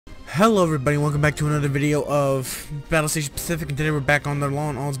Hello everybody, welcome back to another video of Battlestation Pacific, and today we're back on the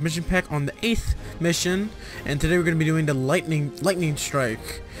Law & All's mission pack on the 8th mission, and today we're going to be doing the lightning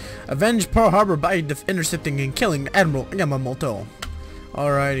strike. Avenge Pearl Harbor by intercepting and killing Admiral Yamamoto.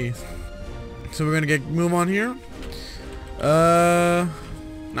 Alrighty. So we're going to move on here.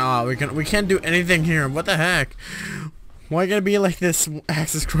 Nah, we can't do anything here. What the heck? Why gotta be like this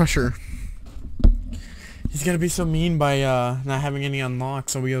Axis Crusher? He's gonna be so mean by not having any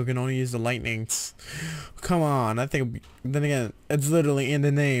unlocks, so we can only use the lightnings. Come on, I think. Then again, it's literally in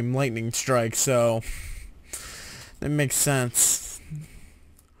the name, lightning strike, so that makes sense.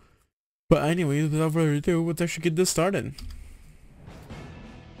 But anyways, without further ado, let's actually get this started.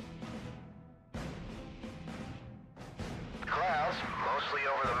 Clouds, mostly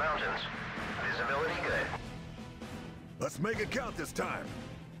over the mountains. Visibility good. Let's make it count this time.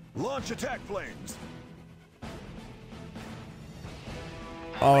 Launch attack flames.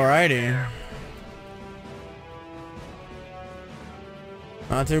 Alrighty.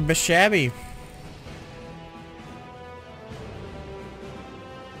 Not too shabby.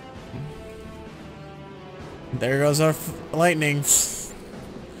 There goes our lightnings.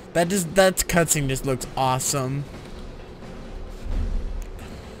 That cutscene just looks awesome.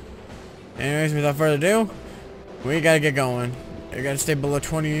 Anyways, without further ado, we gotta get going. We gotta stay below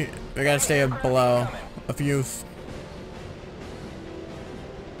 20. We gotta stay below a few.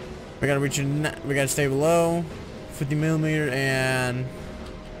 We gotta reach. We gotta stay below 50mm, and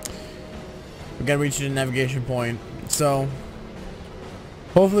we gotta reach the navigation point. So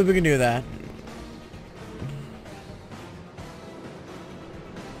hopefully we can do that.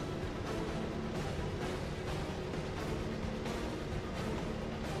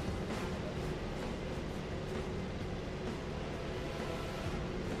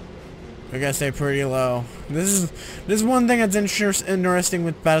 We gotta stay pretty low. This is one thing that's interesting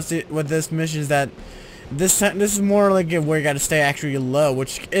with this mission, is that this is more like where you gotta stay actually low,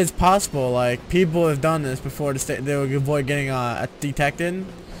 which is possible. Like, people have done this before they would avoid getting detected.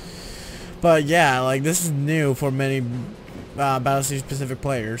 But yeah, like, this is new for many Battlestation Pacific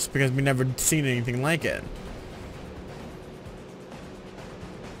players, because we've never seen anything like it.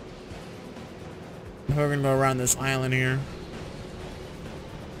 We're gonna go around this island here.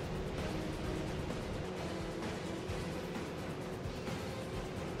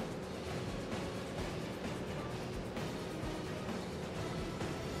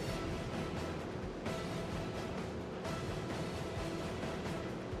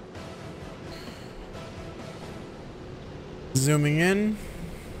 Zooming in.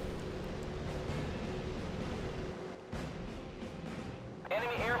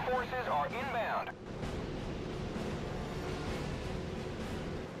 Enemy air forces are inbound.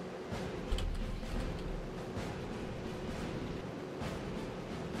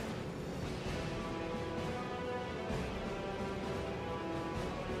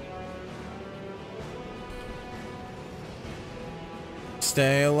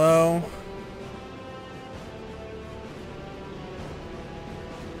 Stay low.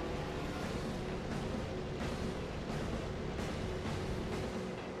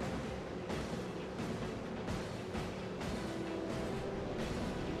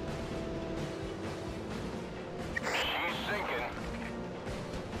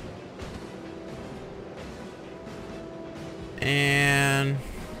 And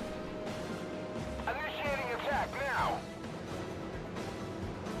Initiating attack now.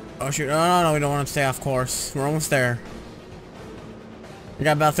 oh shoot! No, we don't want to stay off course. We're almost there. We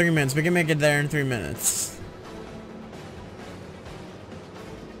got about 3 minutes. We can make it there in 3 minutes.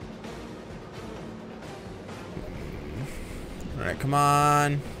 All right, come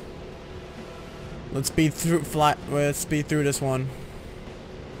on. Let's speed through this one.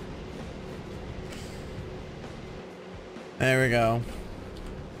 There we go.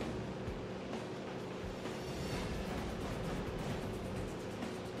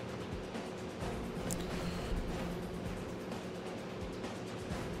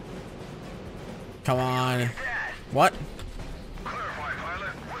 Come on. What? Clarify, pilot.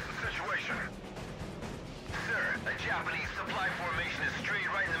 What's the situation? Sir, a Japanese supply formation is straight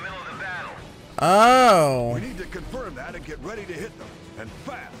right in the middle of the battle. Oh. We need to confirm that and get ready to hit them, and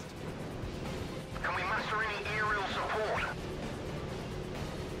fast. Can we muster any aerial support?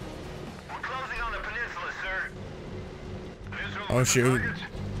 We're closing on the peninsula, sir. Visual Oh, shoot. targets?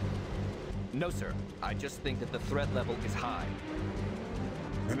 No, sir. I just think that the threat level is high.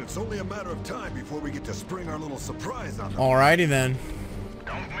 And it's only a matter of time before we get to spring our little surprise on them. Alrighty then.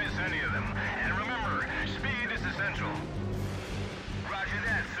 Don't miss any of them. And remember, speed is essential. Roger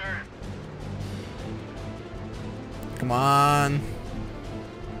that, sir. Come on.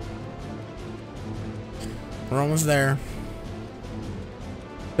 We're almost there.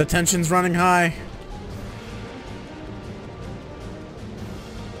 The tension's running high.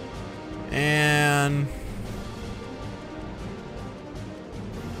 And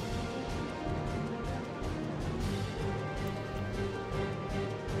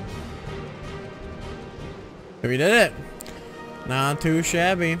we did it. Not too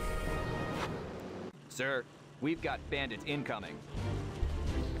shabby. Sir, we've got bandits incoming.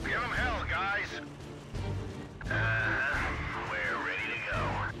 Give them hell, guys. We're ready to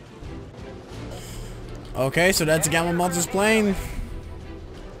go. Okay, so that's Yamamoto's plane.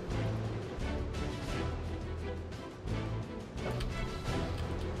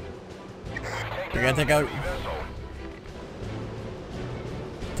 We gotta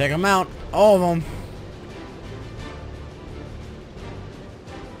take them out, all of them.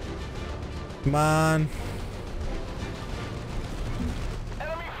 Come on.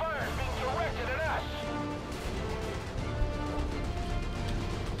 Enemy fire is being directed at us.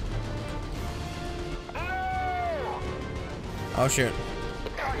 No! Oh shit.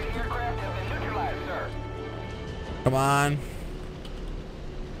 Target aircraft have been neutralized, sir. Come on.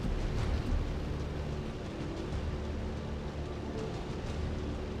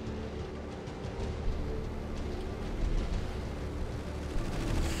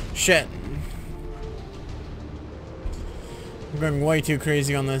 Shit. I'm going way too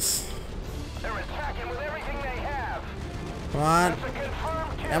crazy on this. They're attacking with everything they have. Come on. It's a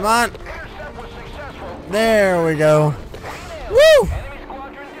confirmed kill. Come on. Intercept was successful. There we go. Woo! Enemy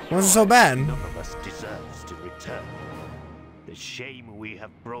squadron destroyed. Wasn't so bad. None of us deserves to return. The shame we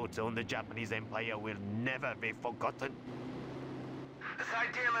have brought on the Japanese Empire will never be forgotten.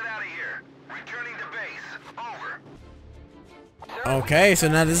 Decide tail it out of here. Returning to base. Over. Okay, so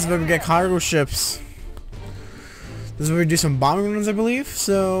now this is where we get cargo ships. This is where we do some bombing runs, I believe.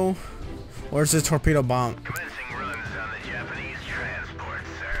 So, or is this torpedo bomb? Commencing runs on the Japanese transport,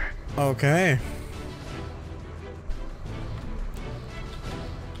 sir. Okay.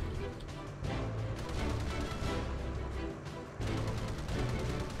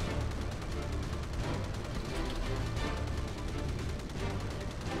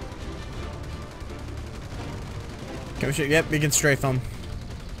 Okay, we should, yep, we can strafe them.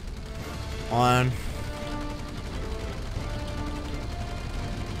 On.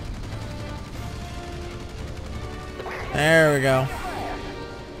 There we go.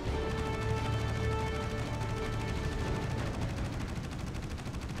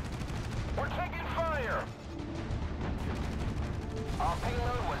 We're taking fire. Our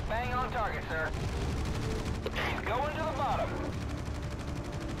payload was bang on target, sir. He's going to the bottom.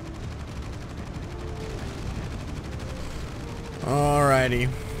 Alrighty.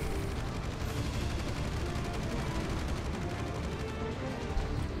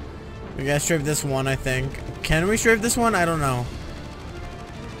 We gotta strafe this one, I think. Can we strafe this one? I don't know.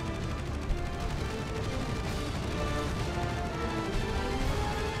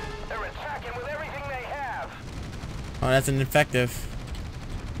 They're attacking with everything they have. Oh, that's an effective.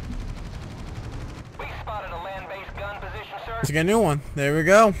 We spotted a land-based gun position, sir. Let's get a new one. There we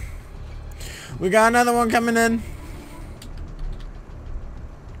go. We got another one coming in.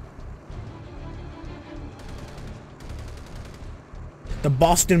 The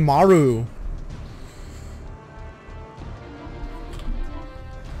Boston Maru.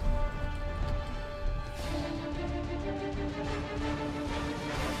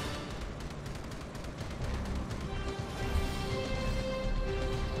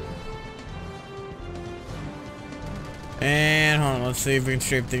 And hold on, let's see if we can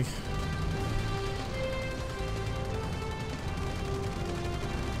strafe the.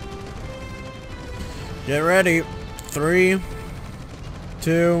 Get ready. 3,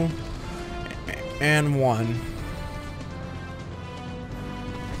 2, and 1.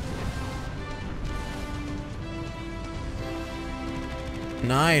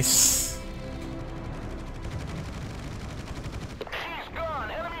 Nice. She's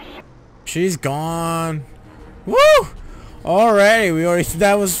gone. Enemy She's gone. Woo! Alrighty, we already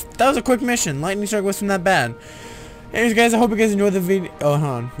that was a quick mission. Lightning strike wasn't that bad. Anyways, guys, I hope you guys enjoyed the video. Oh, hold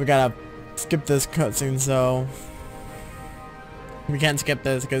on, we gotta skip this cutscene, so we can't skip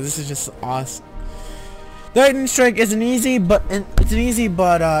this because this is just awesome. The lightning strike is an easy but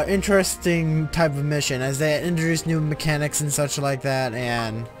interesting type of mission, as they introduce new mechanics and such like that,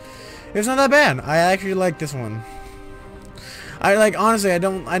 and it's not that bad. I actually like this one. Honestly,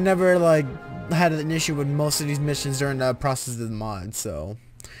 I never had an issue with most of these missions during the process of the mod, so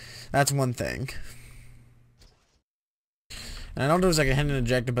that's one thing. And I know there's like a hidden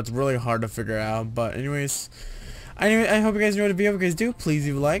objective, but it's really hard to figure out. But anyways, Anyway, I hope you guys enjoyed the video. If you guys do, please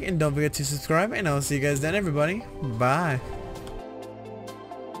leave a like and don't forget to subscribe. And I'll see you guys then, everybody. Bye.